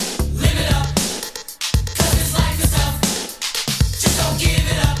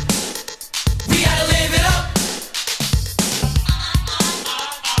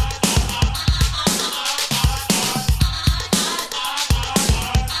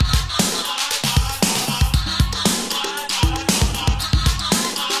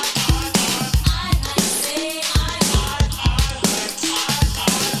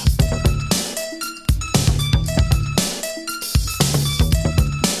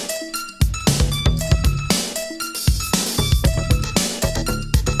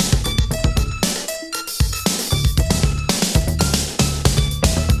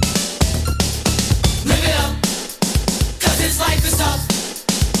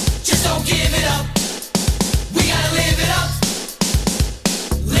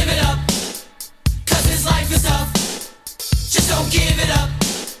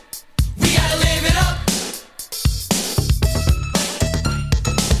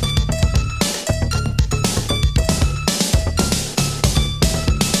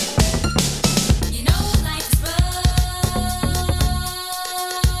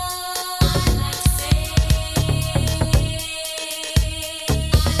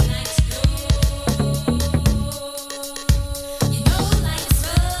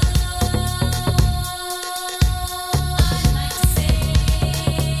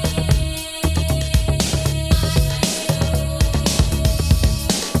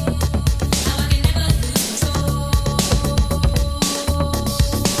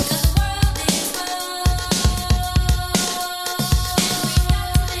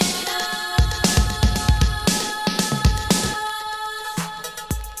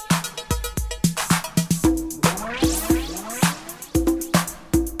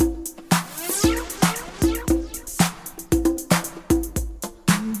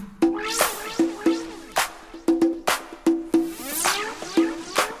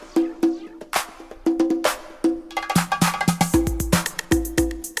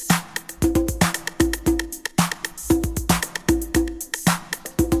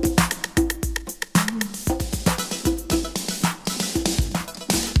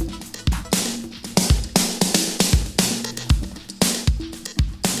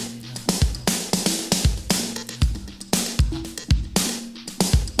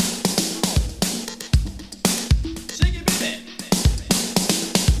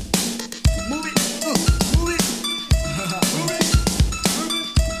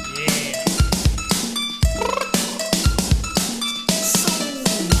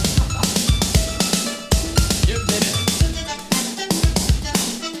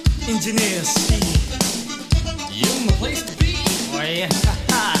Engineer Steve. You my place to be. Oh yeah.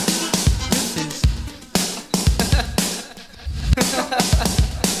 This is.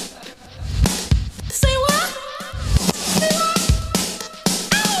 Say what? Say what?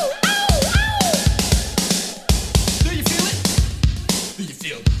 Ow, ow, ow. Do you feel it? Do you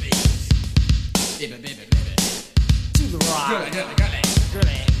feel the bass? Baby. To the rock. Girly.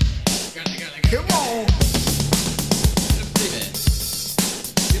 Come on. Baby.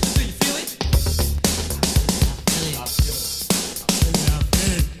 Do you feel it?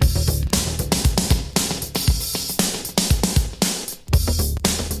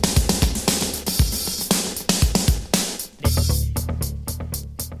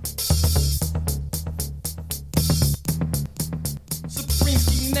 Supreme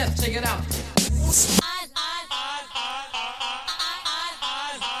Ski Net, check it out.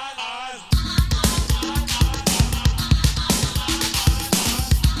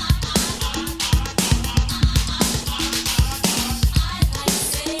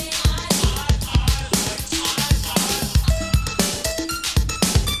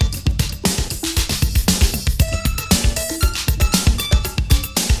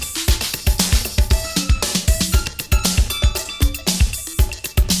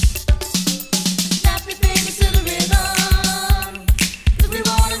 Now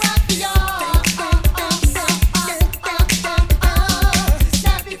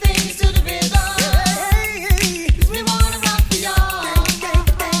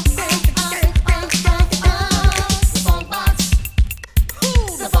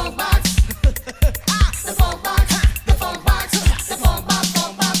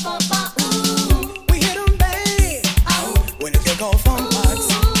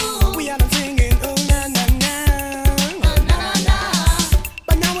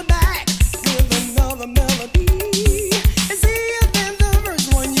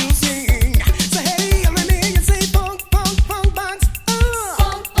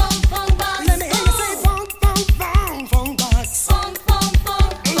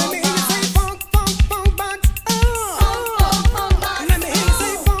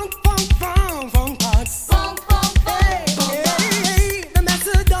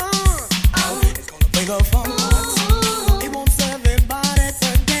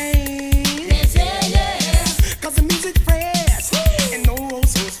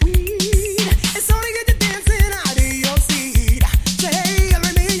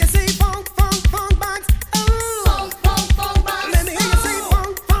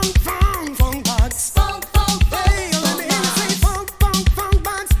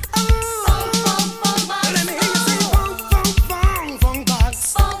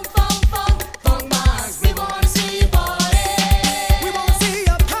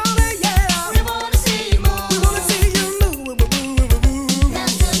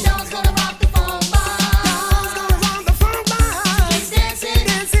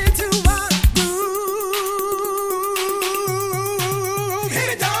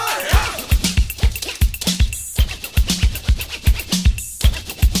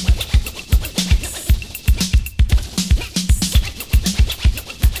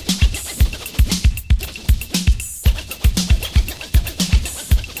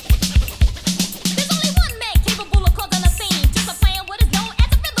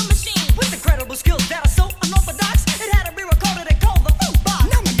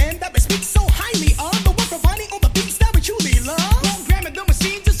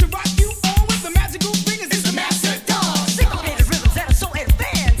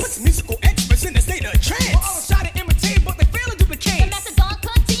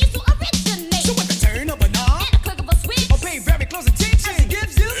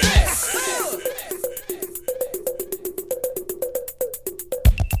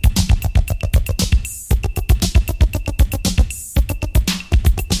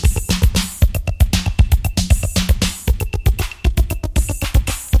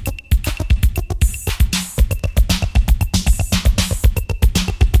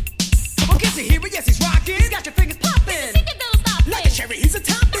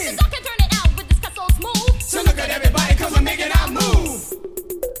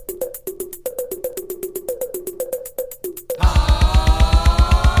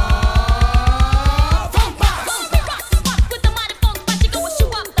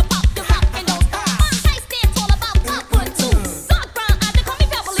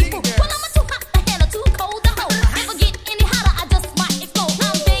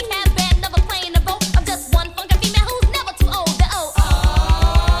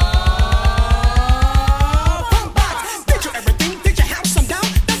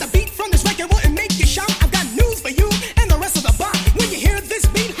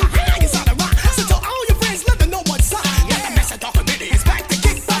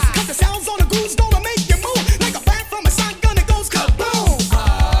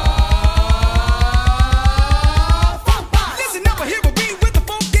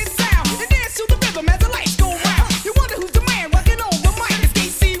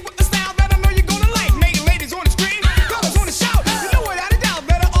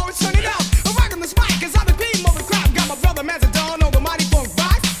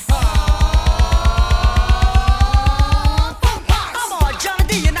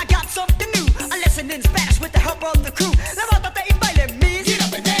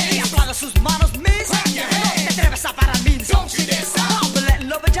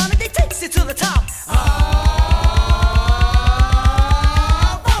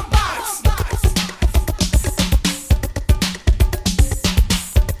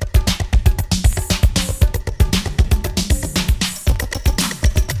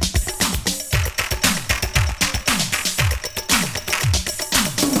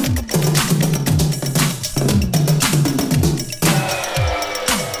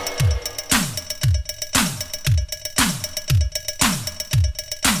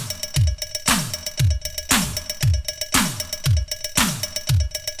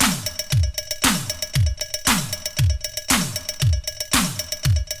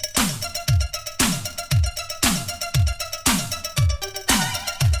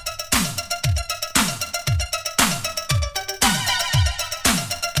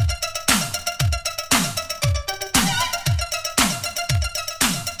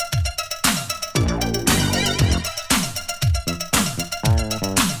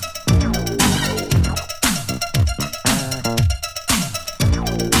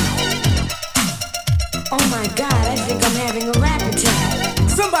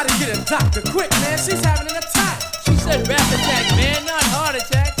Doctor, quick, man, she's having an attack. She said rap attack, man, not heart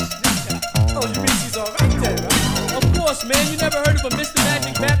attack. Oh, you mean she's alright then, right? Of course, man, you never heard of a Mr.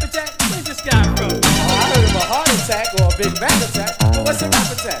 Magic rap attack? Where's this guy from? Oh, I heard of a heart attack or a big rap attack, but what's a rap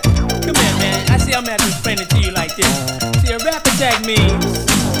attack? Come here, man. I see I'm gonna have to explain it to you like this. See, a rap attack means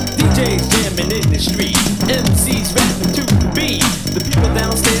DJs jamming in the street, MCs rapping to the beat. The people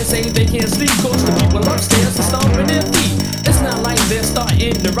downstairs say they can't sleep, cause the people upstairs are stomping their feet. It's not like they're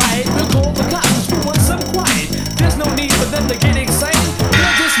starting to riot. We'll call the cops, we want some quiet. There's no need for them to get excited.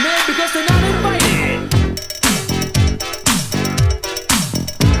 They're just mad because they're not invited.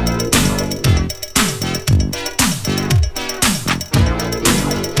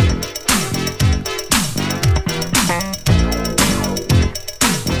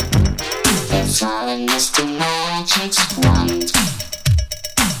 Solid Mr. Magic's wand.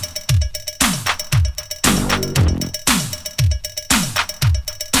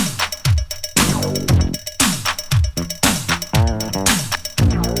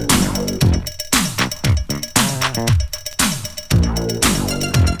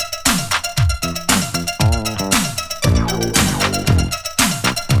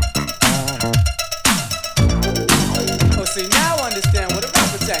 Oh, see, now I understand what a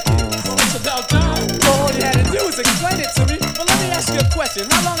rap attack is. It's about time. All you had to do was explain it to me. But let me ask you a question.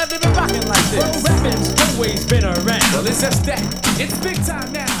 How long have they been rocking like this? Well, rapping's always been around. Well, it's just that. It's big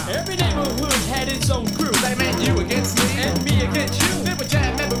time now. Every neighborhood had its own crew. They meant you against me. And me against you. They were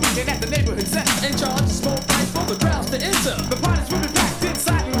jam every weekend at the neighborhood center. In charge of small fights for the crowds to enter. The parties would be packed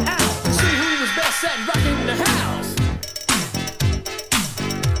inside and out. To see who was best at rocking the house.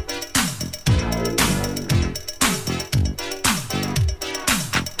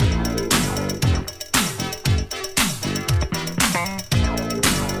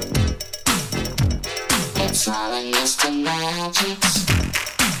 It's all in Mr. Magic's.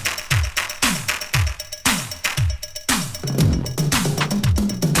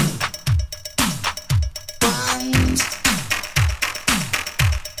 Wand.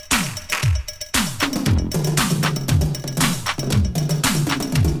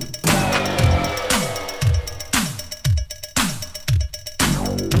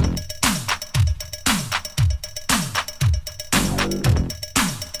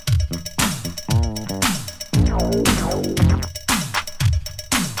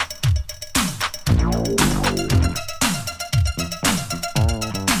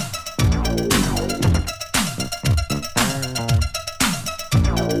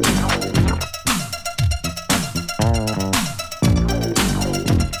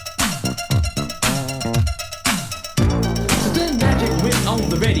 So then Magic went on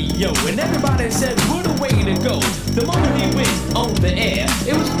the radio, and everybody said, what a way to go. The moment he went on the air,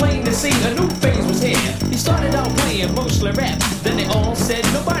 it was plain to see a new phase was here. He started out playing mostly rap, then they all said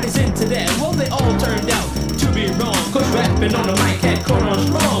nobody's into that. Well, they all turned out to be wrong, cause rapping on the mic had caught on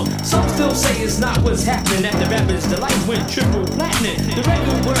strong. Some still say it's not what's happening at the Rappers Delight went triple platinum. The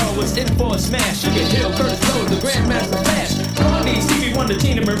record world was in for a smash. Sugar Hill, Curtis Blow, the Grandmaster Flash, Blondie, Stevie Wonder,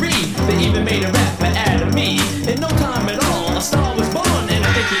 Tina Marie. They even made a rapper out of me. In no time at all, a star was born, and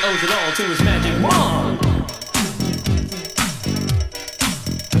I think he owes it all to his magic wand.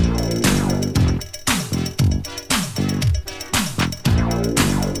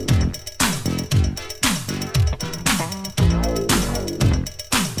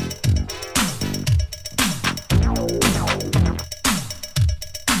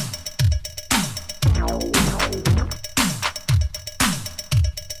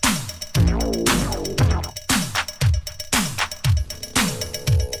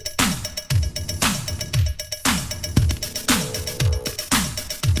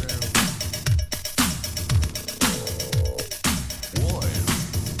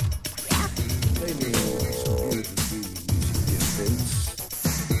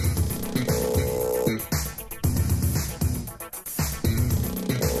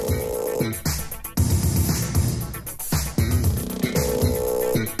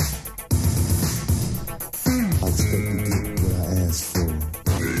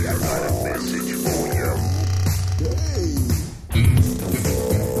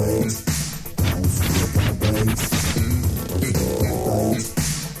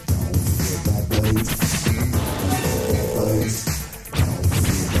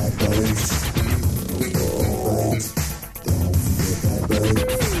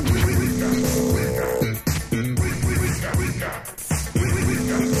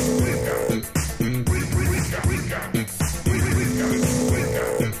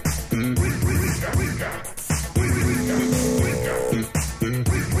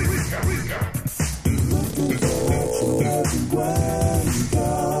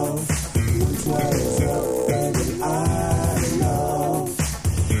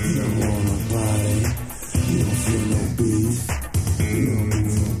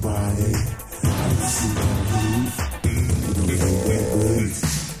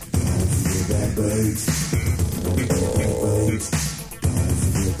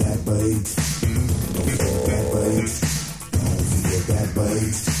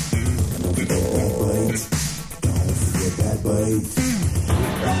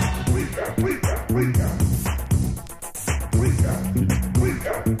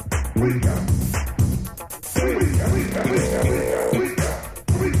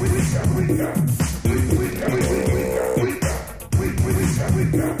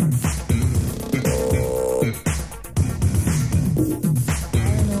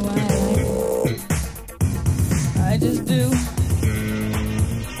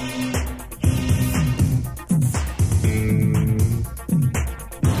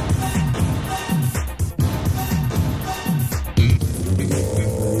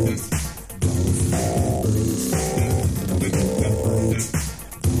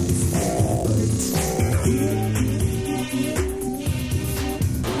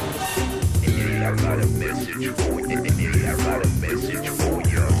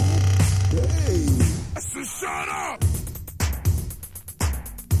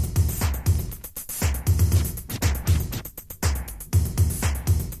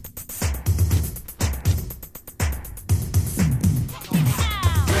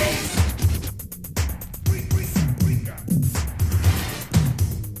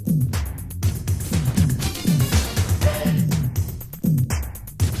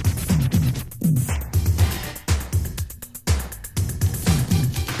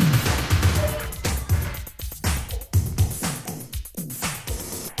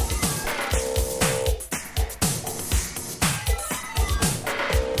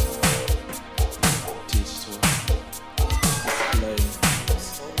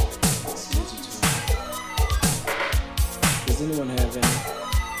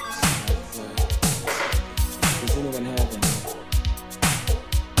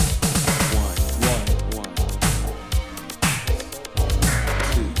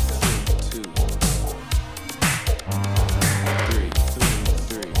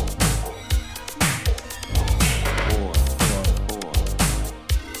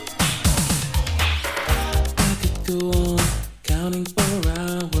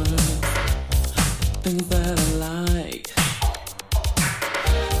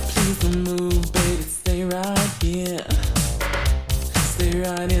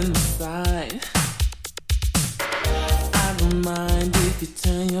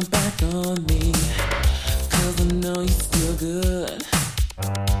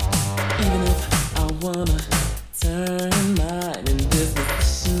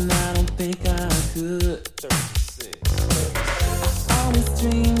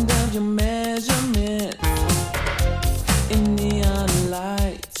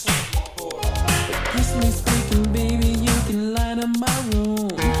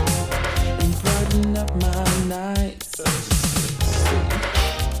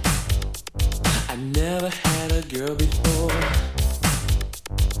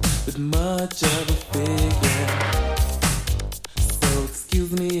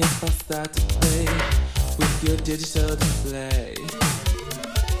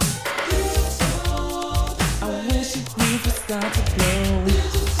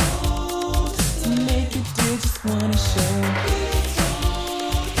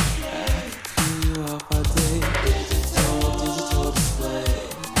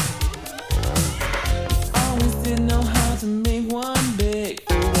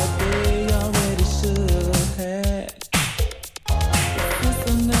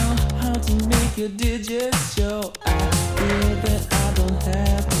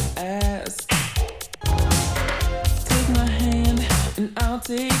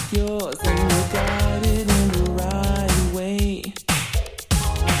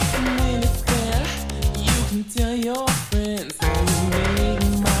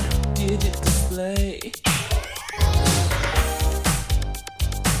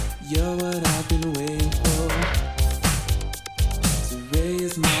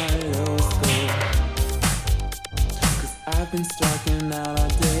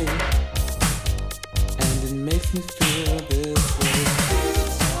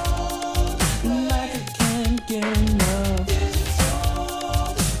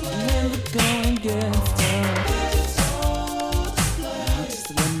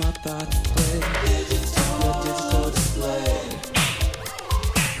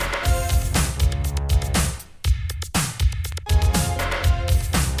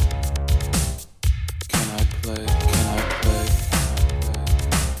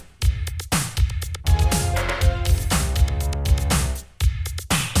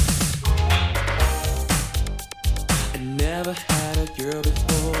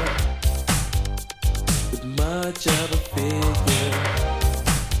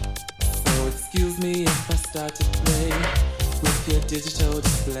 excuse me if I start to play with your digital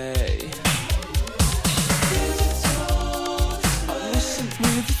display. I wish it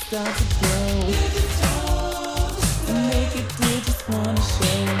would just start to glow. To make it do just wanna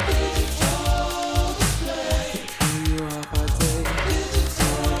show. Pull you off all day.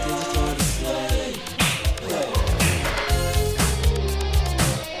 Digital display.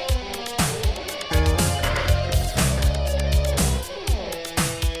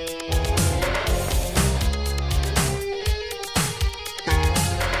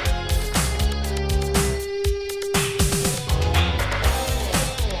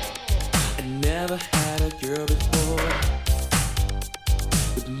 Never had a girl before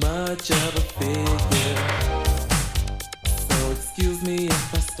with much of a figure. So excuse me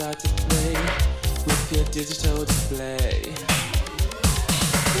if I start to play with your digital display.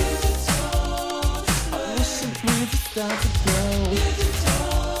 I wish it would just start to glow.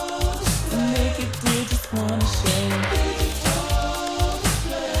 To make it do just wanna show.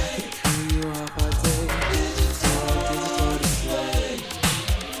 I could pull you off all day. Digital display.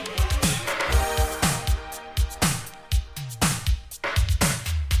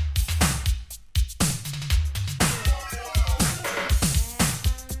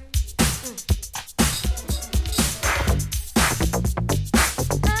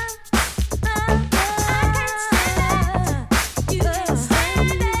 You can't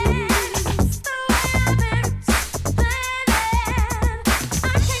stand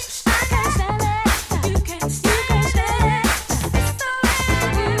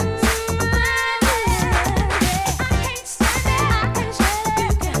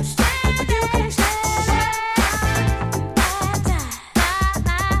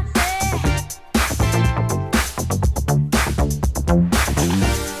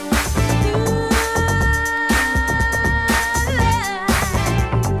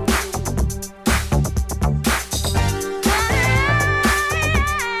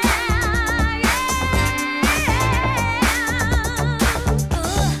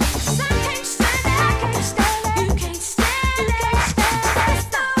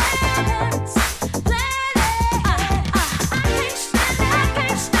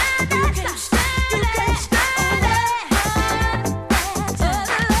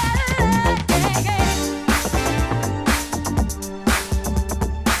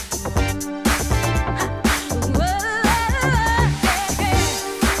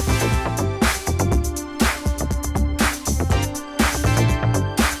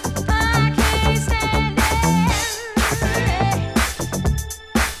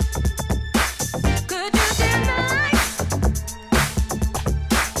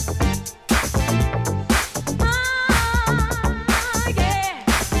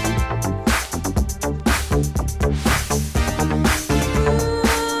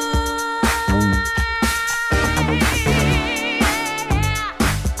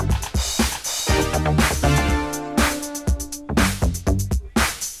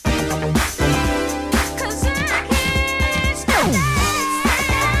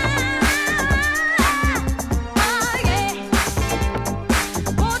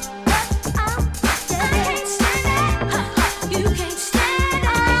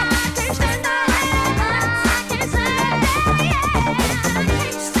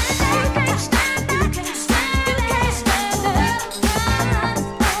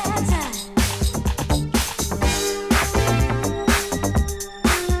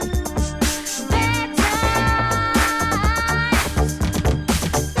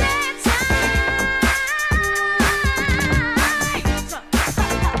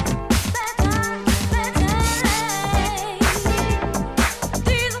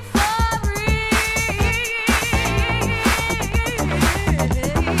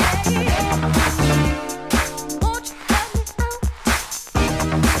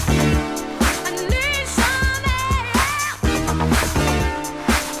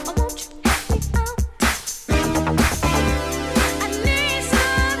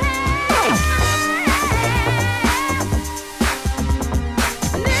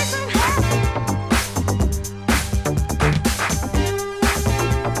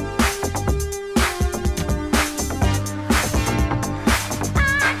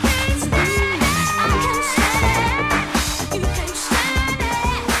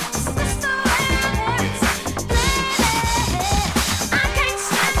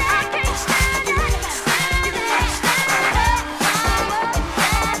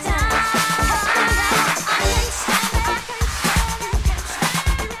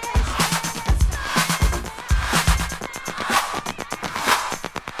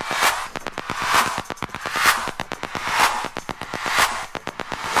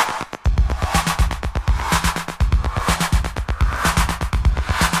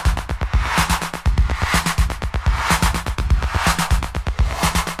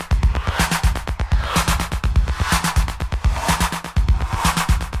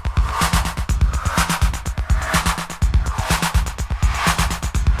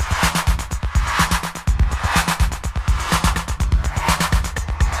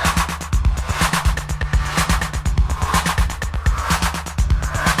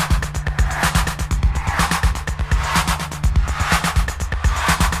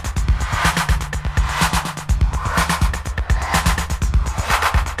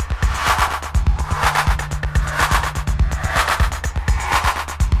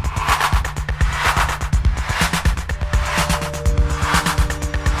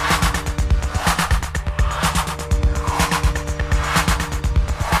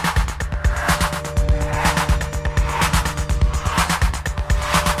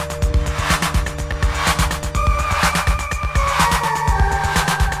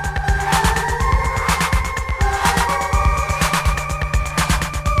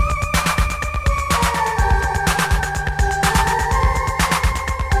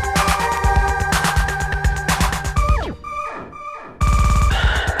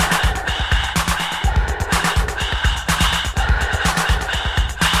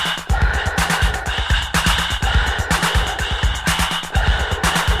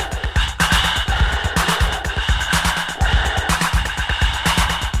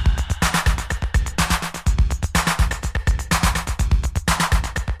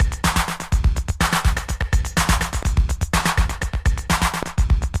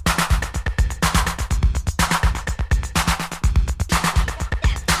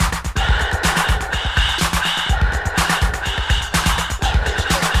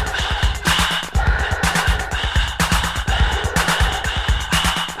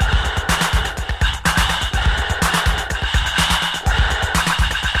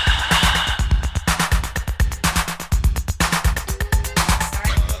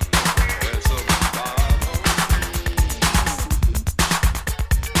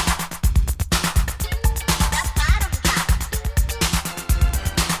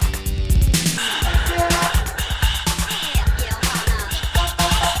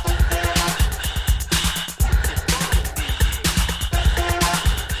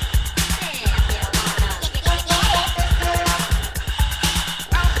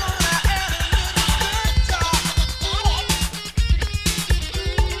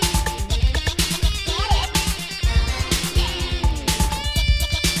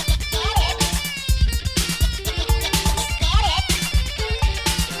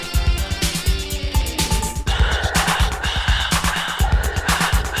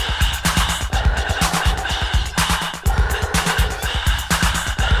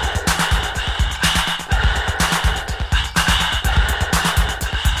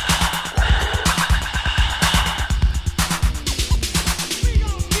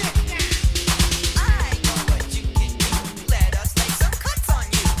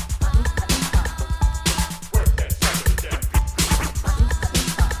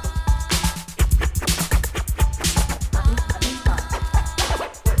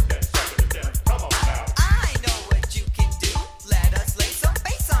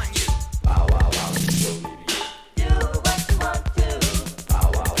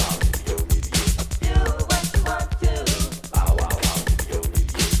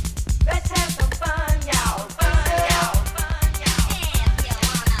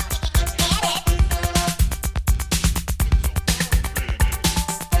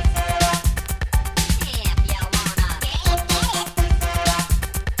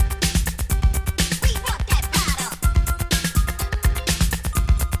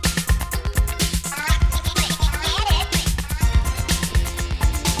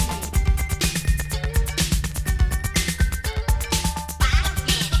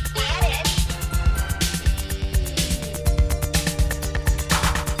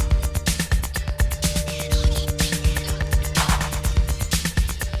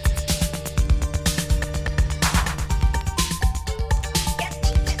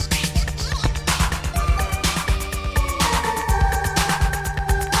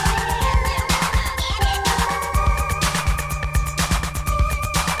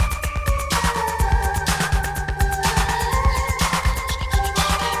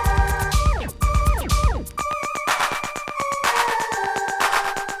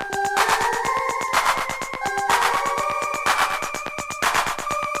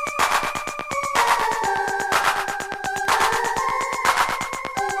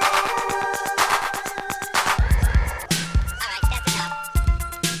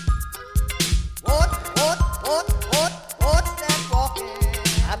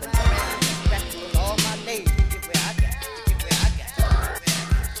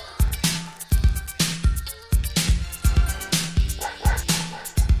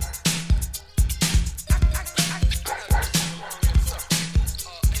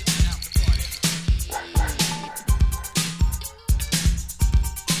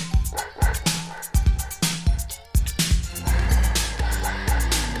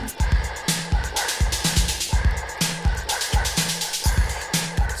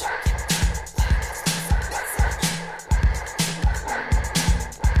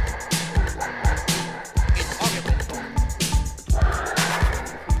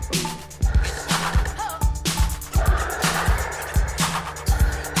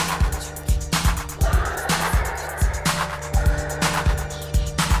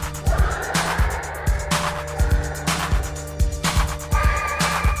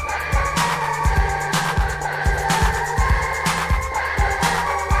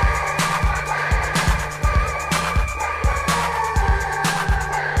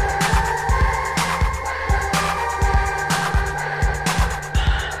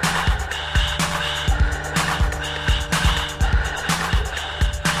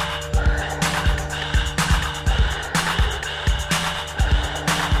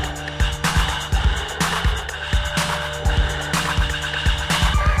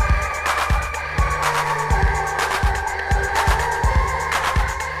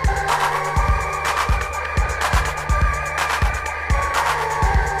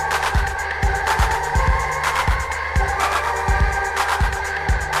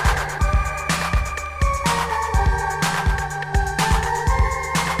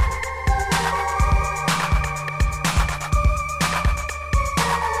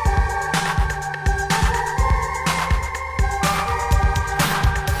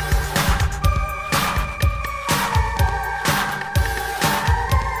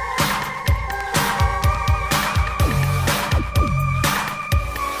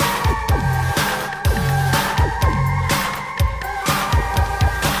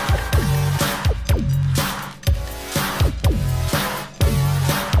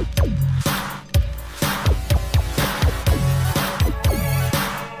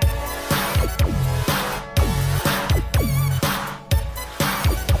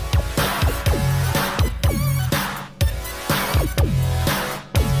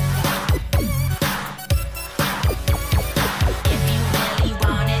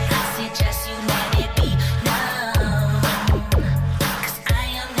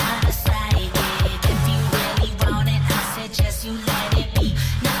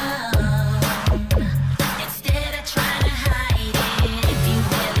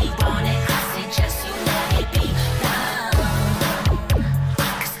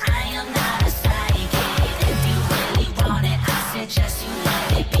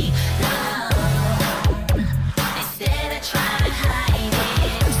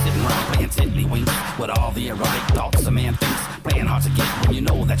the erotic thoughts a man thinks, playing hard to get when you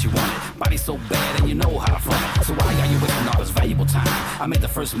know that you want it. Body so bad and you know how to front it. So why are you wasting all this valuable time? I made the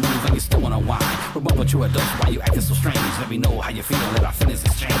first move and you still wanna whine. Remember you're adults, why you acting so strange? Let me know how you feel, let our feelings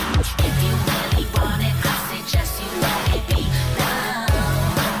exchange. If you really want it, I suggest you let it be now.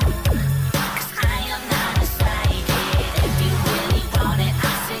 'Cause I am not decided. If you really want it,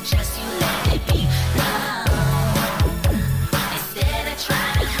 I suggest you let it be now. Instead of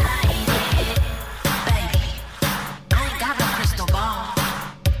trying to hide it. Baby, I ain't got no crystal ball.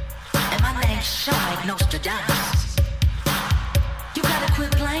 And my name's sure ain't Nostradamus. You gotta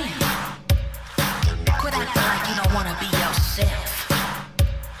quit playing. Quit acting like you don't wanna be yourself.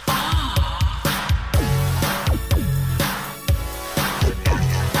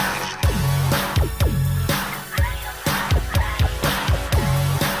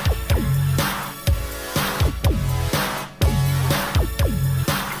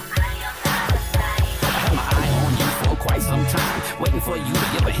 Waiting for you to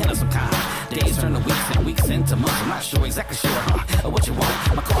give a hint of some kind. Days turn to weeks and weeks into months. I'm not sure exactly what you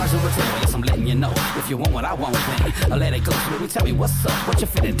want. My car's on the table, yes, I'm letting you know. If you want what I want, then I'll let it go. So baby, tell me what's up, what you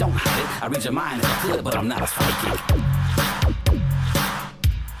feeling, don't hide it. I read your mind if I could, but I'm not a psychic.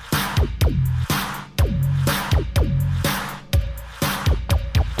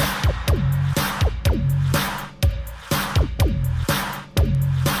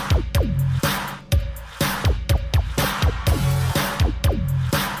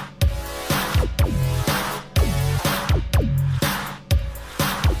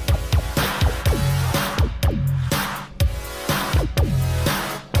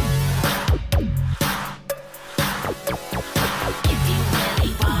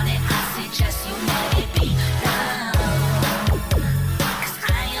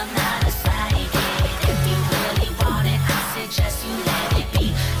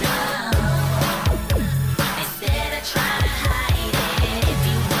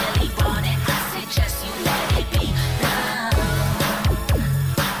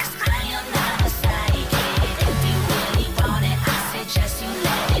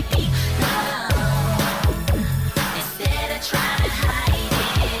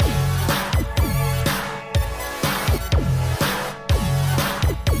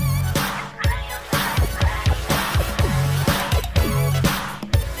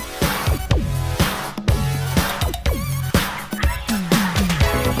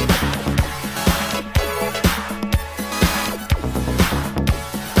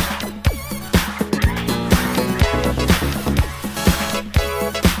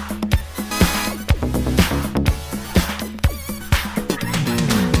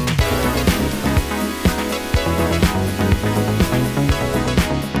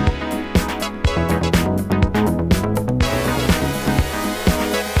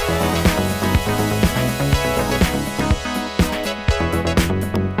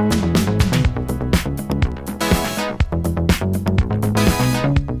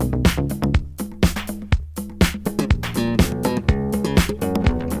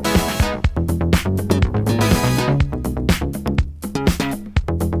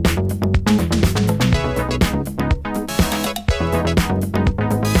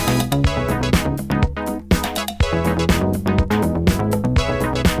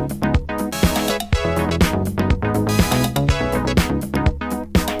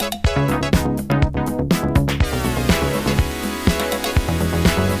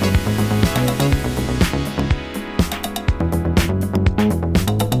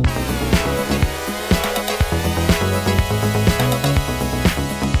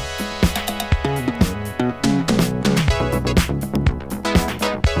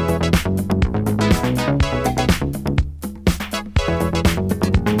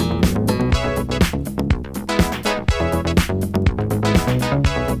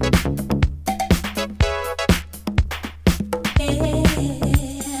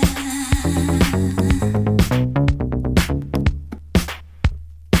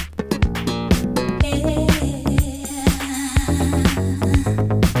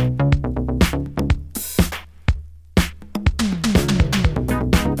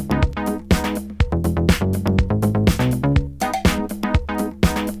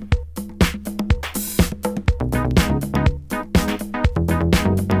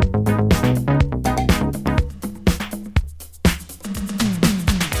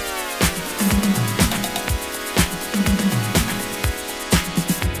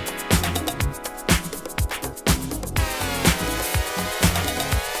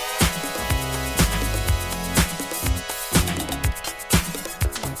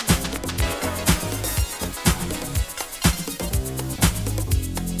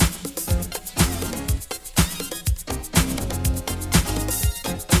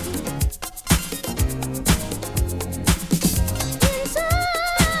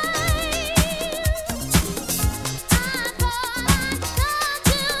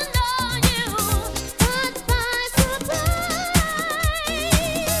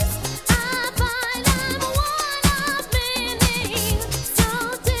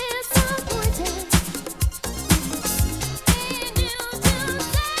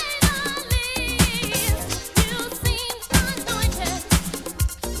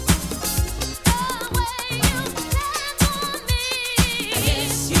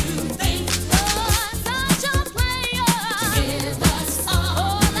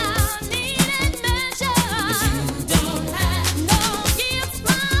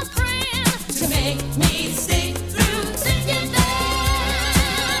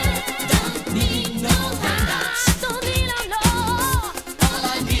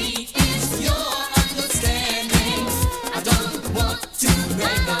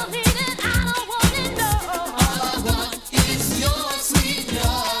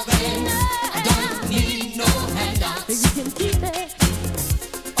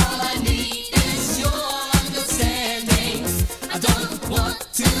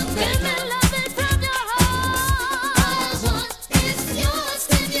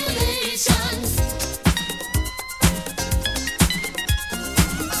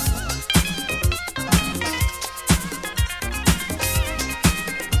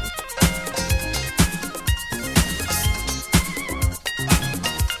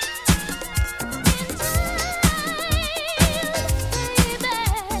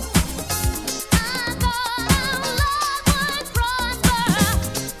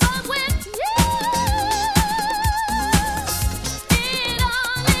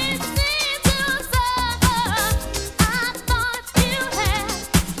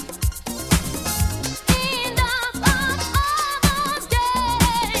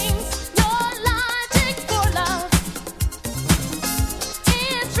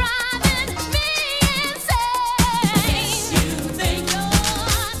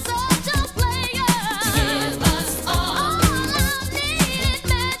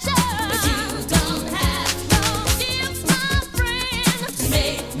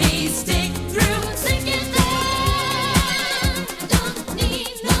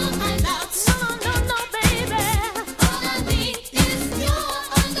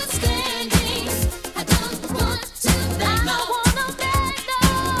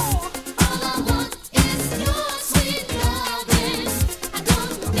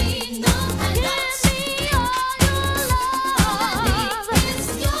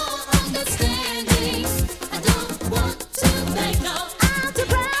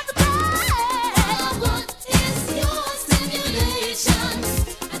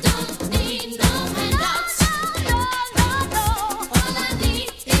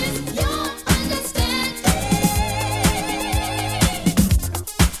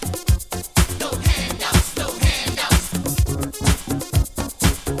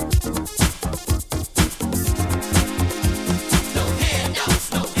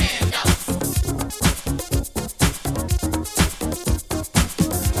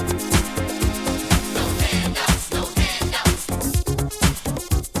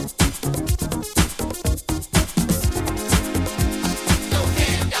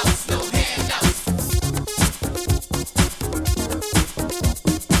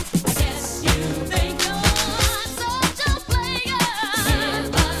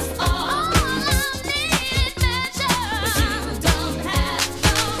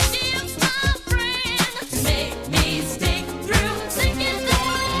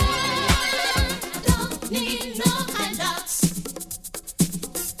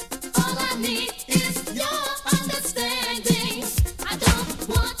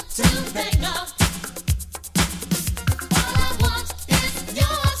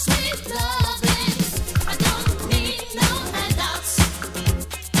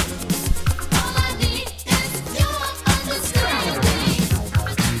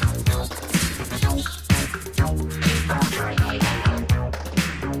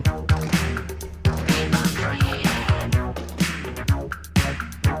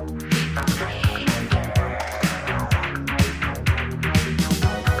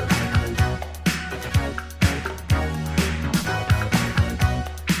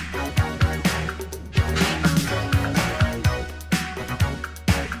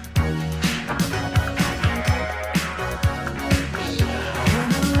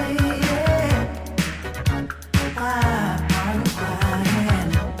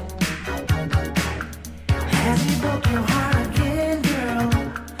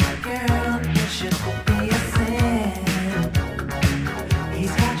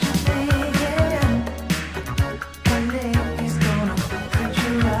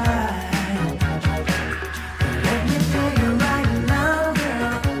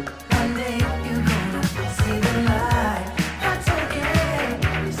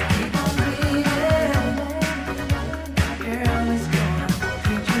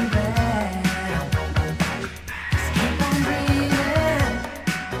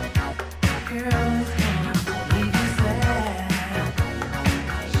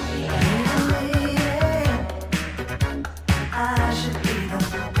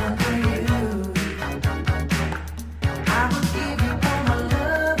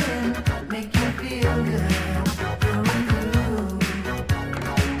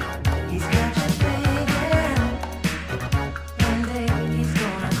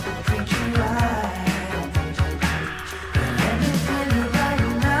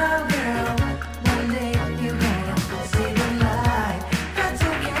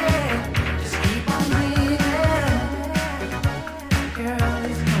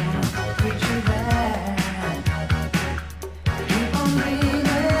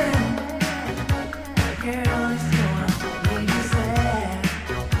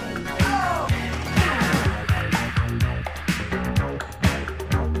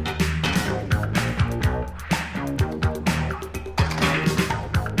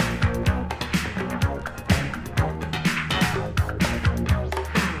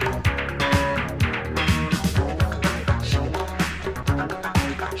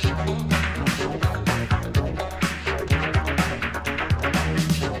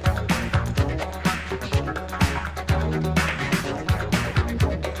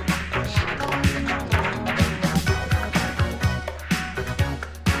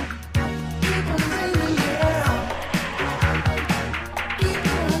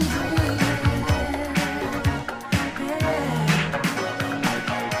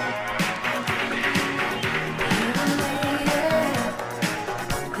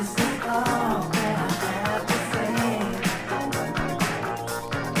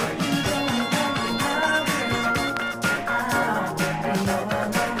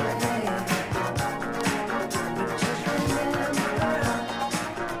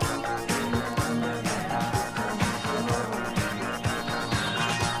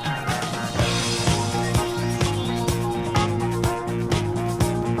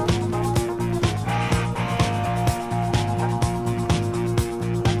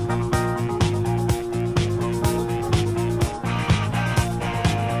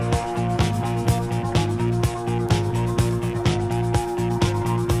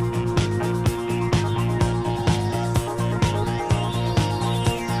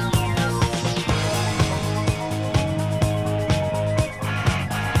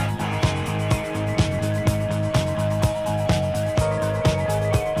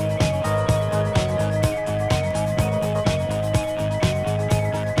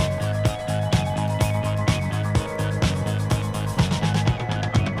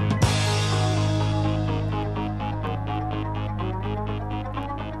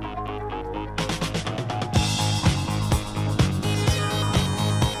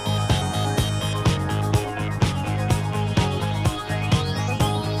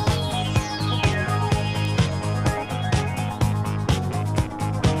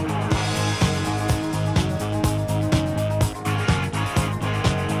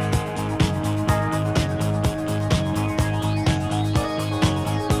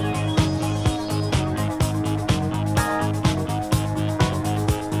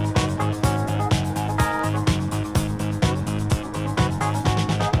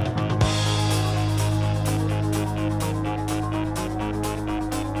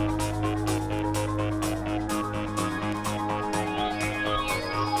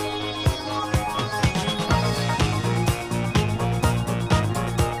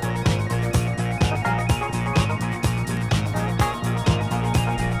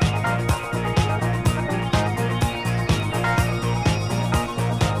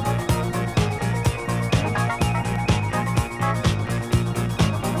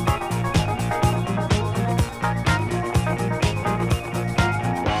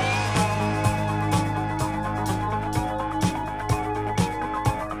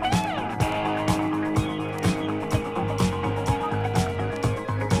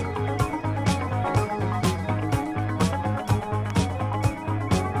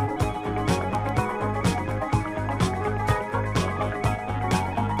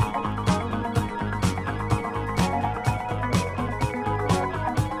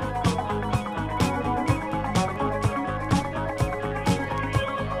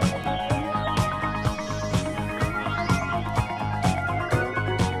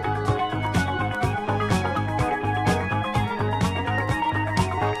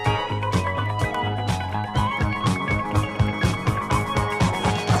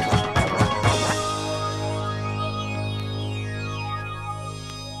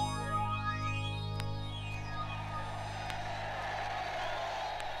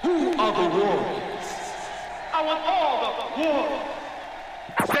 all the warriors. I want all the warriors.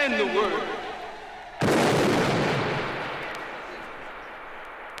 Send the word.